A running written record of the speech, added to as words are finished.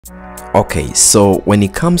Okay, so when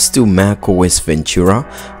it comes to macOS Ventura,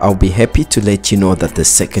 I'll be happy to let you know that the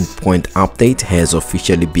second point update has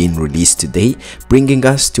officially been released today, bringing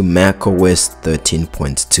us to macOS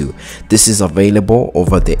 13.2. This is available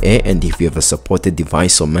over the air, and if you have a supported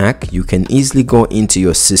device or Mac, you can easily go into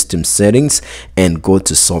your system settings and go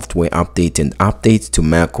to software update and update to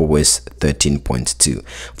macOS 13.2.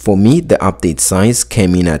 For me, the update size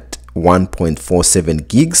came in at 1.47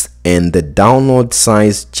 gigs and the download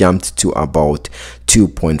size jumped to about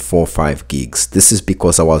 2.45 gigs. This is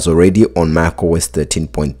because I was already on macOS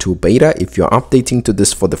 13.2 beta. If you're updating to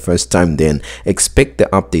this for the first time, then expect the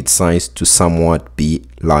update size to somewhat be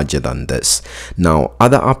larger than this. Now,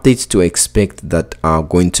 other updates to expect that are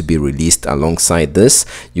going to be released alongside this,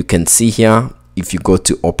 you can see here. If you go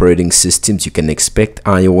to operating systems, you can expect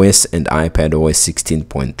iOS and iPadOS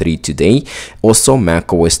 16.3 today. Also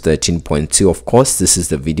macOS 13.2, of course, this is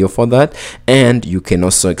the video for that. And you can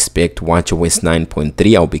also expect watchOS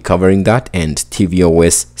 9.3, I'll be covering that, and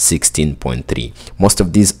tvOS 16.3. Most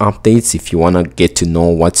of these updates, if you want to get to know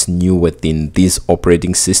what's new within these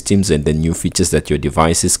operating systems and the new features that your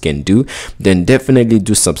devices can do, then definitely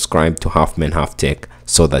do subscribe to Half Man Half Tech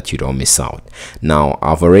so that you don't miss out. Now,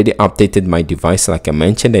 I've already updated my device like I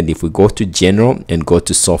mentioned, and if we go to general and go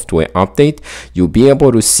to software update, you'll be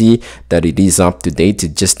able to see that it is up to date.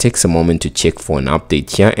 It just takes a moment to check for an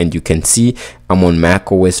update here, and you can see I'm on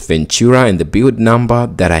macOS Ventura, and the build number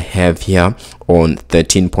that I have here on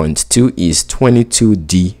 13.2 is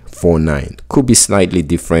 22D49. Could be slightly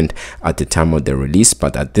different at the time of the release,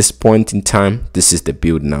 but at this point in time, this is the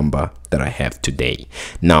build number that I have today.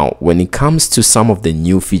 Now, when it comes to some of the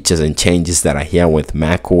new features and changes that are here with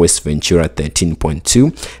macOS Ventura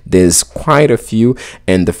 13.2, there's quite a few.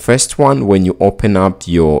 And the first one, when you open up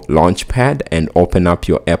your launchpad and open up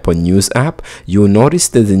your Apple News app, you'll notice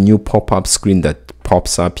there's a new pop-up screen that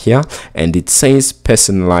pops up here, and it says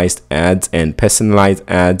personalized ads. And personalized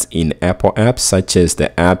ads in Apple apps such as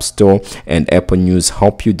the App Store and Apple News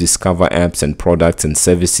help you discover apps and products and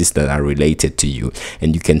services that are related to you.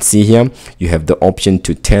 And you can see here you have the option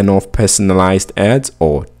to turn off personalized ads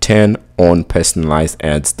or turn on personalized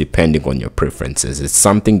ads depending on your preferences. It's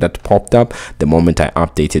something that popped up the moment I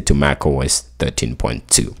updated to macOS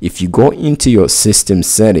 13.2. If you go into your system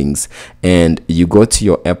settings and you go to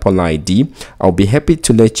your Apple ID, I'll be happy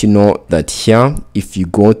to let you know that here, if you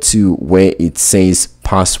go to where it says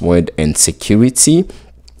password and security,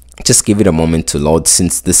 just give it a moment to load,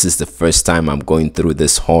 since this is the first time I'm going through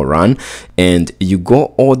this whole run. And you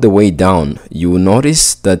go all the way down, you will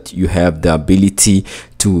notice that you have the ability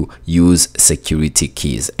to use security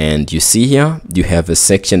keys, and you see here you have a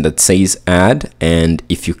section that says add, and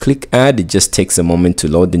if you click add, it just takes a moment to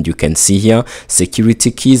load. And you can see here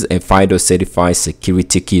security keys. A FIDO certified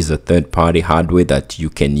security key is a third-party hardware that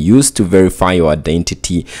you can use to verify your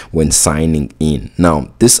identity when signing in.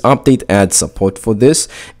 Now, this update adds support for this,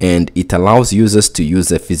 and it allows users to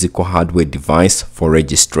use a physical hardware device for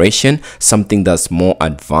registration, something that's more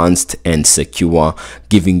advanced and secure,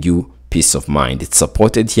 giving you peace of mind. It's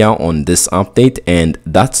supported here on this update, and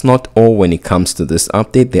that's not all. When it comes to this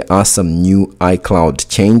update, there are some new iCloud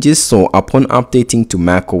changes. So upon updating to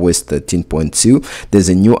macOS 13.2, there's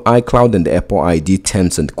a new iCloud and Apple ID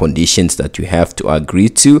terms and conditions that you have to agree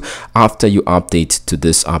to after you update to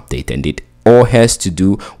this update, and it all has to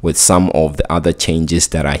do with some of the other changes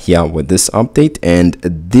that are here with this update, and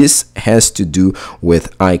this has to do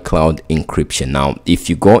with iCloud encryption. Now, if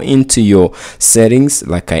you go into your settings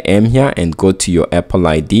like I am here and go to your Apple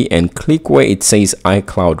ID and click where it says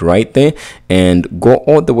iCloud right there and go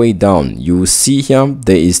all the way down, you will see here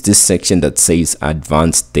there is this section that says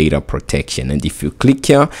advanced data protection, and if you click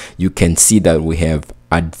here, you can see that we have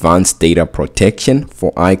advanced data protection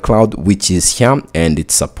for iCloud, which is here, and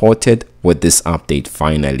it's supported with this update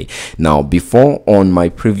finally. Now, before on my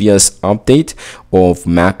previous update of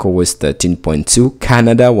macOS 13.2,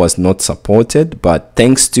 Canada was not supported, but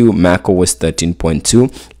thanks to macOS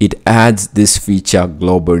 13.2, it adds this feature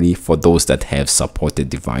globally for those that have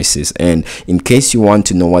supported devices. And in case you want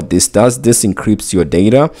to know what this does, this encrypts your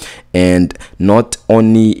data, and not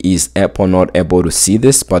only is Apple not able to see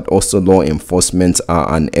this, but also law enforcement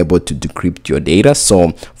are unable to decrypt your data.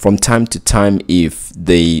 So from time to time, if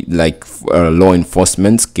they law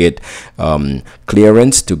enforcement get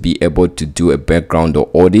clearance to be able to do a background or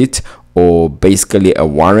audit, or basically a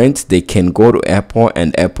warrant, they can go to Apple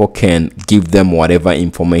and Apple can give them whatever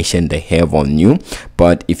information they have on you.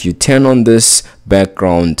 But if you turn on this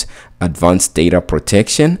background advanced data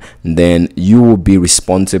protection, then you will be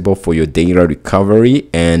responsible for your data recovery.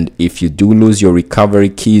 And if you do lose your recovery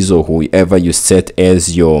keys, or whoever you set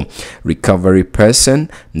as your recovery person,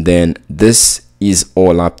 then this is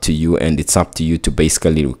all up to you, and it's up to you to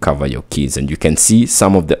basically recover your keys. And you can see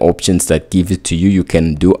some of the options that give it to you. You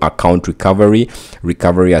can do account recovery,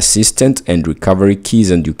 recovery assistant, and recovery keys,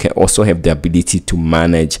 and you can also have the ability to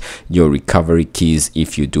manage your recovery keys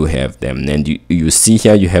if you do have them. And you see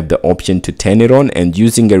here you have the option to turn it on, and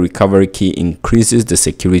using a recovery key increases the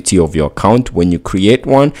security of your account. When you create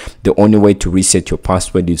one, the only way to reset your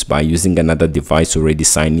password is by using another device already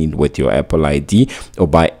signed in with your Apple ID, or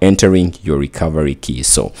by entering your recovery keys.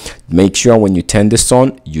 So make sure when you turn this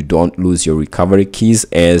on, you don't lose your recovery keys,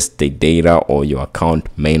 as the data or your account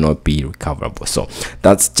may not be recoverable. So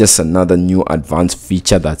that's just another new advanced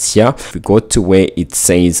feature that's here. If we go to where it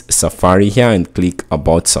says Safari here and click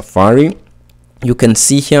about Safari, you can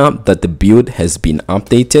see here that the build has been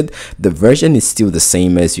updated. The version is still the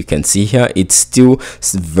same. As you can see here, it's still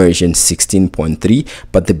version 16.3,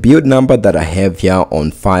 but the build number that I have here on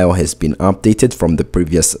file has been updated from the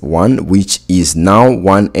previous one, which is now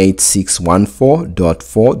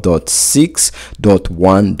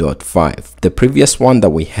 18614.4.6.1.5. the previous one that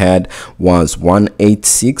we had was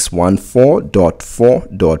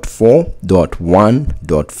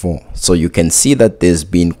 18614.4.4.1.4. so you can see that there's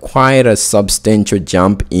been quite a substantial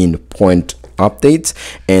jump in point updates,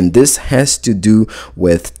 and this has to do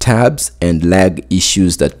with tabs and lag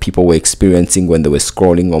issues that people were experiencing when they were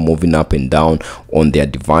scrolling or moving up and down on their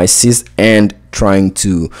devices, and trying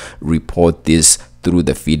to report this through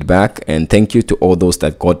the feedback. And thank you to all those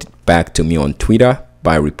that got back to me on Twitter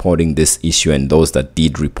by reporting this issue, and those that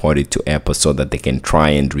did report it to Apple so that they can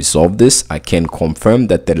try and resolve this. I can confirm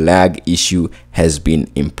that the lag issue has been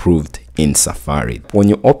improved in Safari. When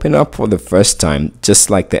you open up for the first time, just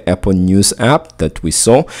like the Apple News app that we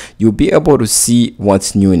saw, you'll be able to see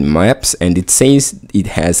what's new in Maps, and it says it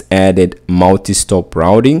has added multi-stop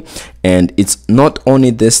routing. And it's not only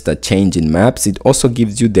this that changed in Maps, it also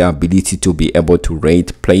gives you the ability to be able to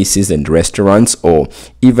rate places and restaurants, or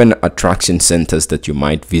even attraction centers that you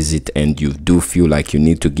might visit and you do feel like you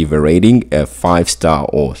need to give a rating, a 5-star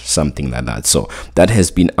or something like that. So that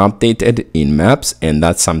has been updated in Maps, and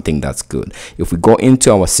that's something that's good. If we go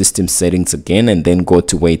into our system settings again, and then go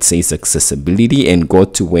to where it says accessibility, and go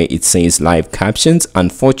to where it says live captions,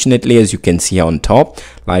 unfortunately, as you can see on top,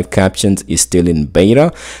 live captions is still in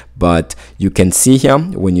beta. But you can see here,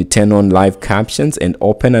 when you turn on live captions and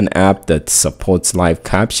open an app that supports live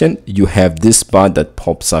caption, you have this bar that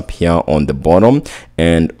pops up here on the bottom,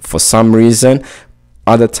 and for some reason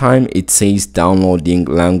other time it says downloading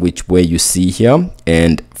language where you see here,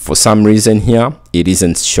 and for some reason here it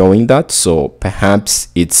isn't showing that. So perhaps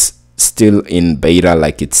it's still in beta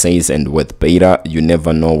like it says, and with beta you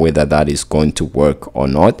never know whether that is going to work or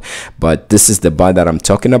not. But this is the bar that I'm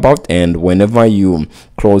talking about, and whenever you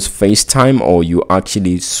close FaceTime or you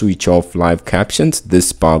actually switch off live captions,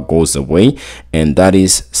 this bar goes away, and that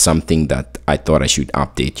is something that I thought I should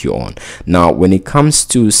update you on. Now when it comes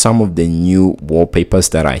to some of the new wallpapers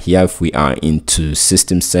that are here, if we are into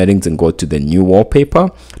system settings and go to the new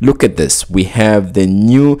wallpaper, look at this. We have the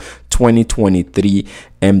new 2023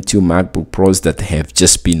 M2 MacBook Pros that have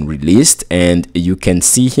just been released, and you can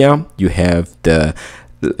see here you have the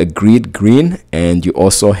grid green, and you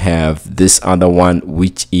also have this other one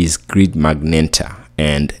which is grid magenta,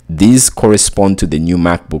 and these correspond to the new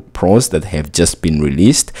MacBook Pros that have just been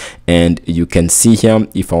released. And you can see here,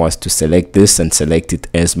 if I was to select this and select it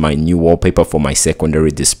as my new wallpaper for my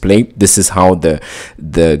secondary display, this is how the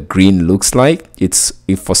green looks like. It's,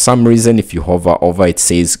 if for some reason if you hover over, it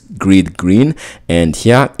says grid green, and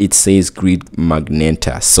here it says grid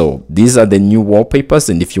magenta. So these are the new wallpapers,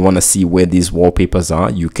 and if you want to see where these wallpapers are,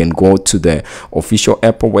 you can go to the official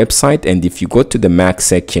Apple website, and if you go to the Mac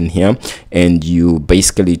section here and you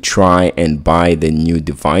basically try and buy the new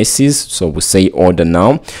devices, so we'll say order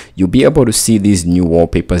now, you'll be able to see these new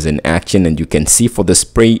wallpapers in action. And you can see for the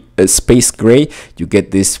space gray, you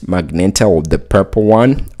get this magenta, or the purple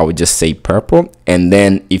one, I would just say purple. And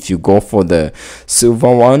then if you go for the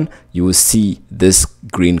silver one, you will see this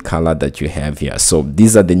green color that you have here. So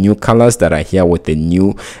these are the new colors that are here with the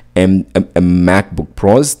new MacBook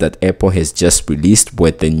Pros that Apple has just released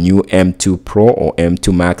with the new M2 Pro or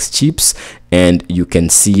M2 Max chips. And you can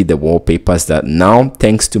see the wallpapers that now,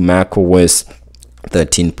 thanks to macOS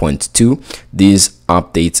 13.2, these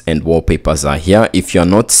updates and wallpapers are here. If you're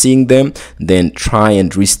not seeing them, then try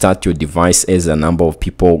and restart your device, as a number of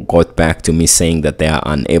people got back to me saying that they are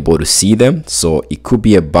unable to see them. So it could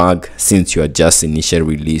be a bug since you are just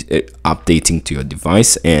initially updating to your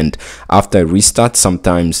device, and after a restart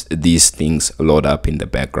sometimes these things load up in the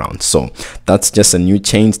background. So that's just a new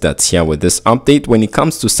change that's here with this update. When it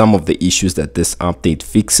comes to some of the issues that this update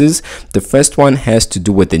fixes, the first one has to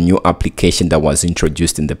do with the new application that was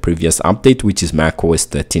introduced in the previous update, which is macOS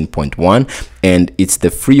 13.1, and it's the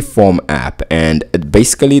freeform app. And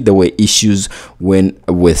basically there were issues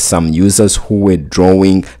with some users who were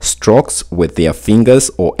drawing strokes with their fingers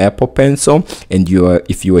or Apple Pencil, and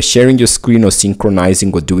if you were sharing your screen or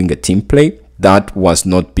synchronizing or doing a team play, that was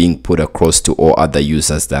not being put across to all other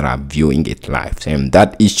users that are viewing it live, and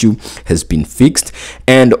that issue has been fixed.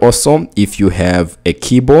 And also, if you have a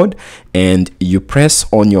keyboard and you press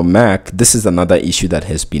on your Mac, this is another issue that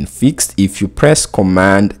has been fixed. If you press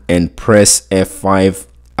Command and press F5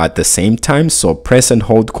 at the same time, so press and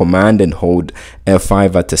hold Command and hold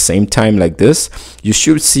F5 at the same time like this, you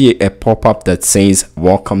should see a pop-up that says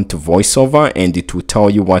welcome to VoiceOver, and it will tell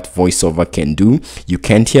you what VoiceOver can do. You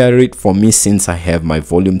can't hear it for me since I have my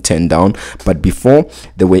volume turned down, but before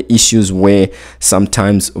there were issues where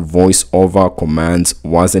sometimes VoiceOver commands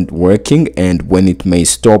wasn't working, and when it may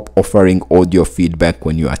stop offering audio feedback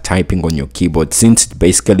when you are typing on your keyboard, since it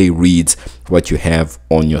basically reads what you have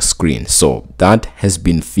on your screen. So that has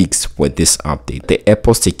been fixed with this update. The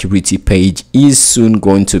Apple security page is soon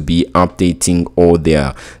going to be updating all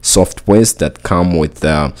their softwares that come with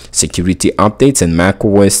security updates, and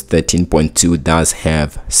macOS 13.2 does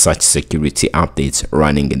have such security updates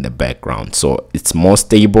running in the background, so it's more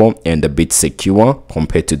stable and a bit secure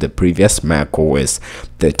compared to the previous macOS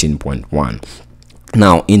 13.1.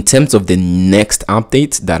 Now, in terms of the next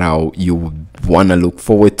updates that you want to look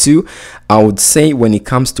forward to, I would say when it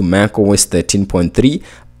comes to macOS 13.3,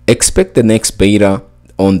 expect the next beta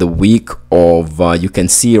on the week of you can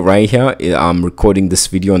see right here, I'm recording this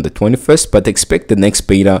video on the 21st, but expect the next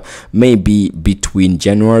beta maybe between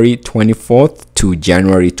January 24th to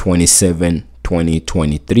January 27th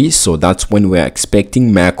 2023. So that's when we're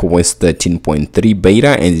expecting macOS 13.3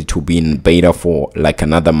 beta, and it will be in beta for like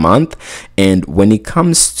another month. And when it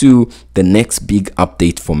comes to the next big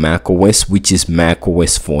update for macOS, which is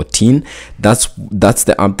macOS 14, that's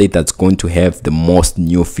the update that's going to have the most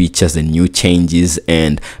new features and new changes,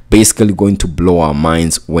 and basically going to blow our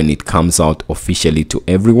minds when it comes out officially to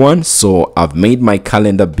everyone. So I've made my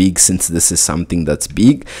calendar big since this is something that's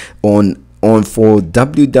big for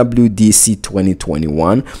WWDC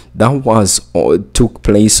 2021. That took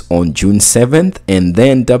place on June 7th, and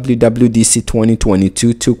then WWDC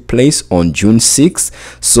 2022 took place on June 6th.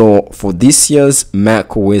 So for this year's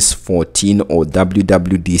macOS 14 or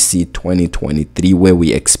WWDC 2023, where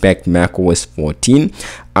we expect macOS 14,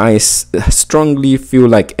 I strongly feel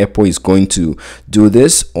like Apple is going to do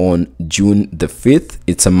this on June the 5th.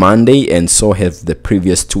 It's a Monday, and so have the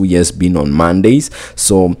previous 2 years been on Mondays.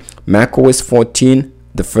 So macOS 14,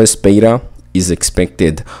 the first beta, is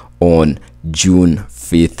expected on June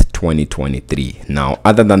 5th 2023. Now,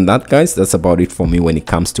 other than that, guys, that's about it for me when it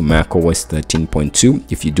comes to macOS 13.2.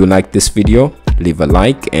 If you do like this video, leave a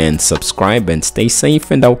like and subscribe, and stay safe,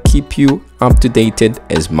 and I'll keep you up to date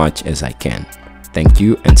as much as I can. Thank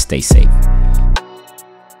you and stay safe.